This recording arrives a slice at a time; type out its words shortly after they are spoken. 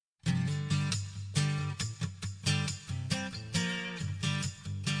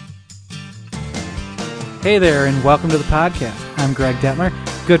Hey there, and welcome to the podcast. I'm Greg Detmer.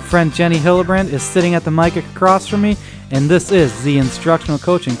 Good friend Jenny Hillebrand is sitting at the mic across from me, and this is the Instructional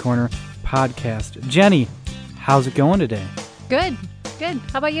Coaching Corner podcast. Jenny, how's it going today? Good.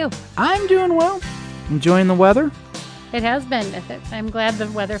 How about you? I'm doing well. Enjoying the weather? It has been. I'm glad the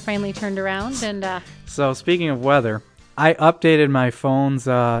weather finally turned around. And So, speaking of weather, I updated my phone's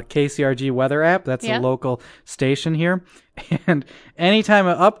KCRG weather app. That's a local station here. And anytime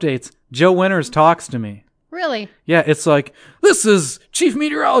it updates, Joe Winters talks to me. Really? Yeah, it's like, this is Chief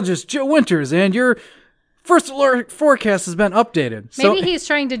Meteorologist Joe Winters, and your first alert forecast has been updated. Maybe he's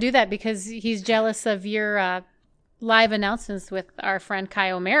trying to do that because he's jealous of your live announcements with our friend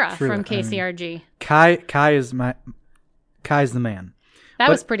Kai O'Mara from KCRG. Kai's the man. That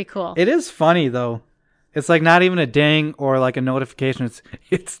was pretty cool. It is funny, though. It's like not even a ding or like a notification.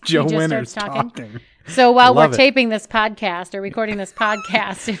 It's Joe Winters talking. So while we're taping this podcast or recording this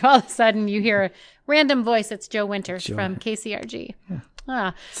podcast, if all of a sudden you hear a random voice, it's Joe Winters from KCRG.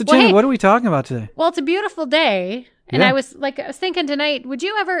 Yeah. So Jenny, what are we talking about today? Well, it's a beautiful day. And I was thinking tonight, would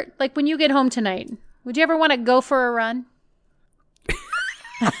you ever, like when you get home tonight, would you ever want to go for a run?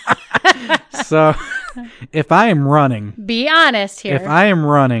 So if I am running. Be honest here. If I am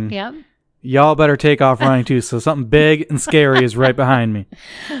running. Yep. Y'all better take off running too, so something big and scary is right behind me.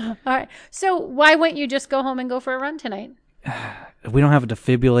 All right. So why wouldn't you just go home and go for a run tonight? We don't have a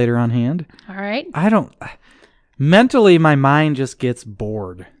defibrillator on hand. All right. Mentally, my mind just gets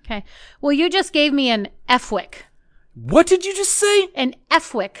bored. Okay. Well, you just gave me an FWIC. What did you just say? An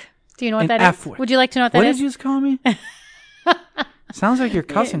FWIC. Do you know what that is? FWIC. Would you like to know what that is? What did you just call me? Sounds like you're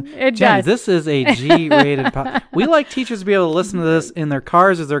cussing. It Jenny, does. this is a G-rated podcast. We like teachers to be able to listen to this in their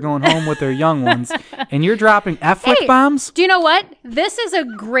cars as they're going home with their young ones, and you're dropping FWIC bombs? Do you know what? This is a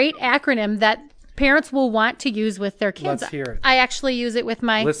great acronym that parents will want to use with their kids. Let's hear it. I actually use it with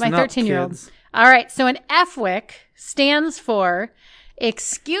my 13-year-old. Kids. All right. So an FWIC stands for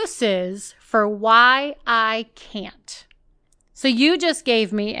excuses for why I can't. So you just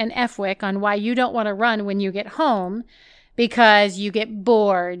gave me an FWIC on why you don't want to run when you get home. Because you get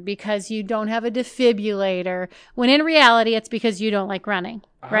bored, because you don't have a defibrillator, when in reality, it's because you don't like running,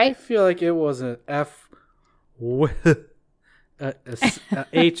 right? I feel like it was an F with a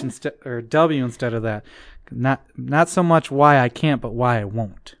H instead or W instead of that. Not so much why I can't, but why I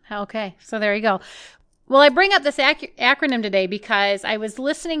won't. Okay, so there you go. Well, I bring up this acronym today because I was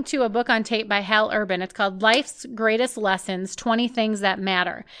listening to a book on tape by Hal Urban. It's called Life's Greatest Lessons, 20 Things That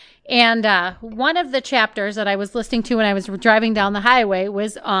Matter. And one of the chapters that I was listening to when I was driving down the highway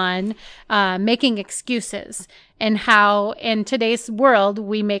was on making excuses and how in today's world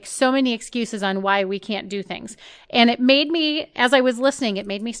we make so many excuses on why we can't do things. And it made me, as I was listening, it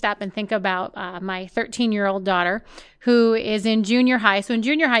made me stop and think about my 13-year-old daughter who is in junior high. So in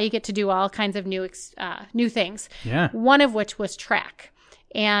junior high, you get to do all kinds of new things. Yeah. One of which was track.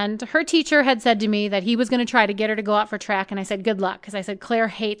 And her teacher had said to me that he was going to try to get her to go out for track. And I said, good luck. Because I said, Claire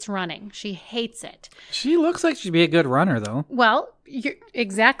hates running. She hates it. She looks like she'd be a good runner, though. Well,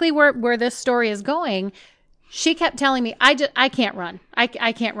 exactly where this story is going. She kept telling me, I can't run. I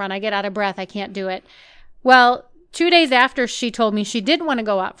can't run. I get out of breath. I can't do it. Well, 2 days after she told me she did want to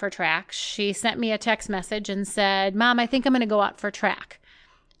go out for track, she sent me a text message and said, Mom, I think I'm going to go out for track.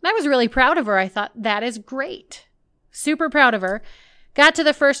 And I was really proud of her. I thought, that is great. Super proud of her. Got to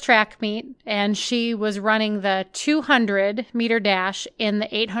the first track meet, and she was running the 200-meter dash in the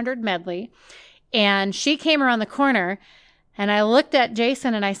 800 medley. And she came around the corner, and I looked at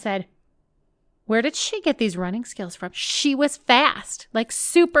Jason, and I said, where did she get these running skills from? She was fast, like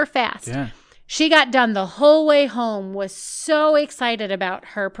super fast. Yeah. She got done the whole way home, was so excited about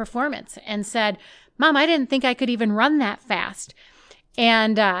her performance, and said, Mom, I didn't think I could even run that fast.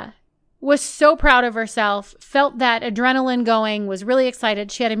 And was so proud of herself, felt that adrenaline going, was really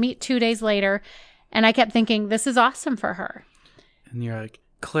excited. She had a meet 2 days later, and I kept thinking, this is awesome for her. And you're like,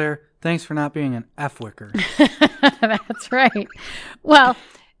 Claire, thanks for not being an F-wicker. That's right. Well,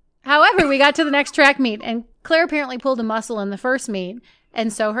 however, we got to the next track meet, and Claire apparently pulled a muscle in the first meet,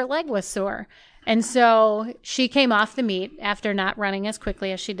 and so her leg was sore. And so she came off the meet after not running as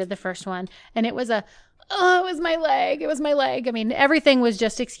quickly as she did the first one, and it was it was my leg. It was my leg. I mean, everything was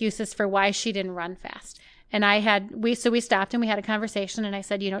just excuses for why she didn't run fast. And we stopped and we had a conversation, and I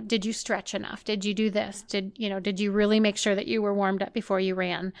said, did you stretch enough? Did you do this? Did you really make sure that you were warmed up before you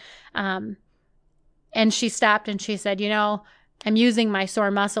ran? And she stopped and she said, I'm using my sore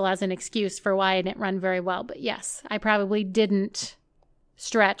muscle as an excuse for why I didn't run very well. But yes, I probably didn't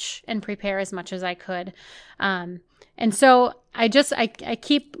stretch and prepare as much as I could. And so I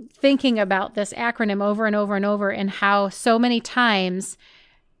keep thinking about this acronym over and over and over, and how so many times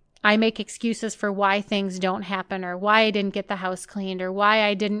I make excuses for why things don't happen, or why I didn't get the house cleaned, or why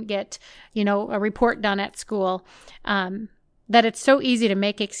I didn't get, a report done at school, that it's so easy to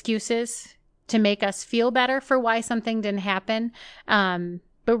make excuses to make us feel better for why something didn't happen.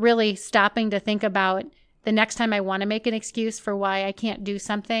 But really stopping to think about the next time I want to make an excuse for why I can't do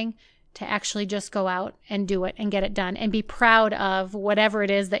something, to actually just go out and do it and get it done and be proud of whatever it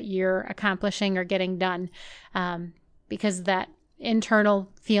is that you're accomplishing or getting done. Because that internal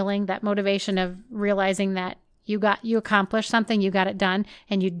feeling, that motivation of realizing that you accomplished something, you got it done,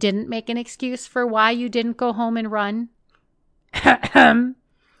 and you didn't make an excuse for why you didn't go home and run.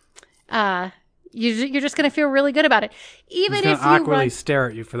 You're just going to feel really good about it. Even if you awkwardly stare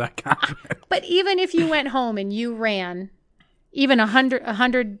at you for that compliment. But even if you went home and you ran even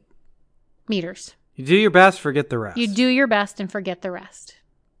 100 meters. You do your best, forget the rest. You do your best and forget the rest.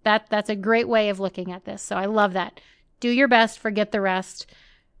 That's a great way of looking at this. So I love that. Do your best, forget the rest.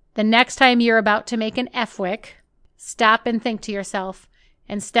 The next time you're about to make an FWIC, stop and think to yourself,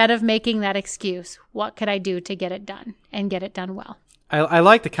 instead of making that excuse, what could I do to get it done and get it done well? I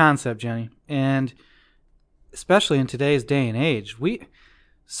like the concept, Jenny, and especially in today's day and age,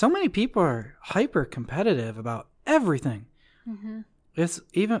 so many people are hyper competitive about everything. Mm-hmm. It's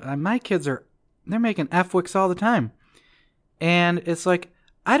even my kids they're making FWICs all the time, and it's like,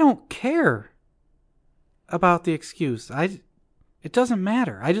 I don't care about the excuse. It doesn't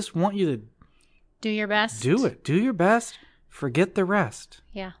matter. I just want you to do your best. Do it. Do your best. Forget the rest.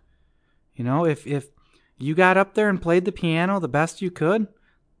 Yeah. If you got up there and played the piano the best you could,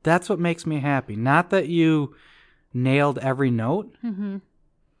 that's what makes me happy. Not that you nailed every note. Mm-hmm.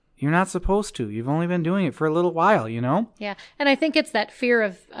 You're not supposed to. You've only been doing it for a little while, Yeah, and I think it's that fear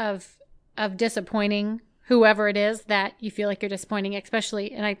of disappointing whoever it is that you feel like you're disappointing,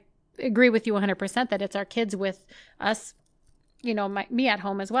 especially, and I agree with you 100% that it's our kids with us, me at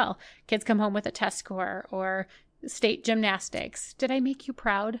home as well. Kids come home with a test score or state gymnastics. Did I make you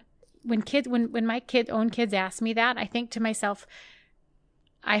proud? When my own kids ask me that, I think to myself,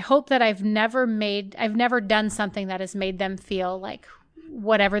 I hope that I've never done something that has made them feel like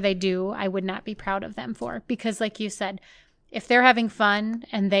whatever they do, I would not be proud of them for. Because like you said, if they're having fun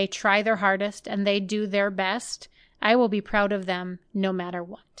and they try their hardest and they do their best, I will be proud of them no matter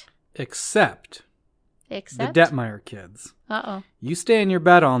what. Except the Detmeyer kids. Uh-oh. You stay in your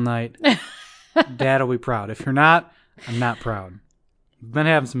bed all night, Dad will be proud. If you're not, I'm not proud. We've been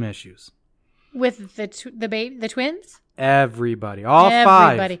having some issues. With the twins? Everybody. All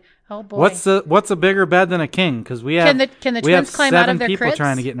five. Oh, boy. What's a bigger bed than a king? Because we have Can the twins climb out of their cribs? 7 people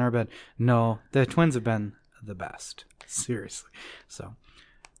trying to get in our bed. No, the twins have been the best. Seriously. So,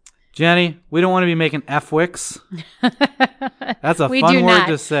 Jenny, we don't want to be making FWICs. That's a fun word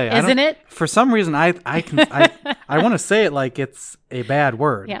to say. Isn't it? For some reason, I want to say it like it's a bad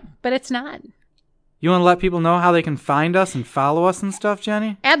word. Yeah, but it's not. You want to let people know how they can find us and follow us and stuff,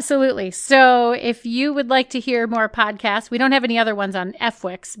 Jenny? Absolutely. So if you would like to hear more podcasts, we don't have any other ones on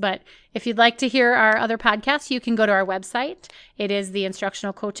FWICs, but if you'd like to hear our other podcasts, you can go to our website. It is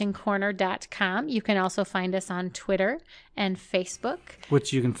theinstructionalcoachingcorner.com. You can also find us on Twitter and Facebook.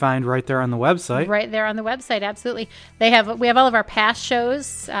 Which you can find right there on the website. Right there on the website, absolutely. We have all of our past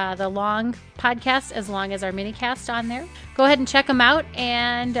shows, the long podcast as long as our minicast on there. Go ahead and check them out,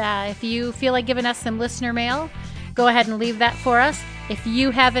 and if you feel like giving us some listener mail, go ahead and leave that for us. If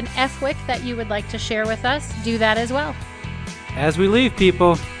you have an FWIC that you would like to share with us, do that as well. As we leave,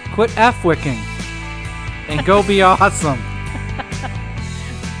 people, quit FWICing and go be awesome.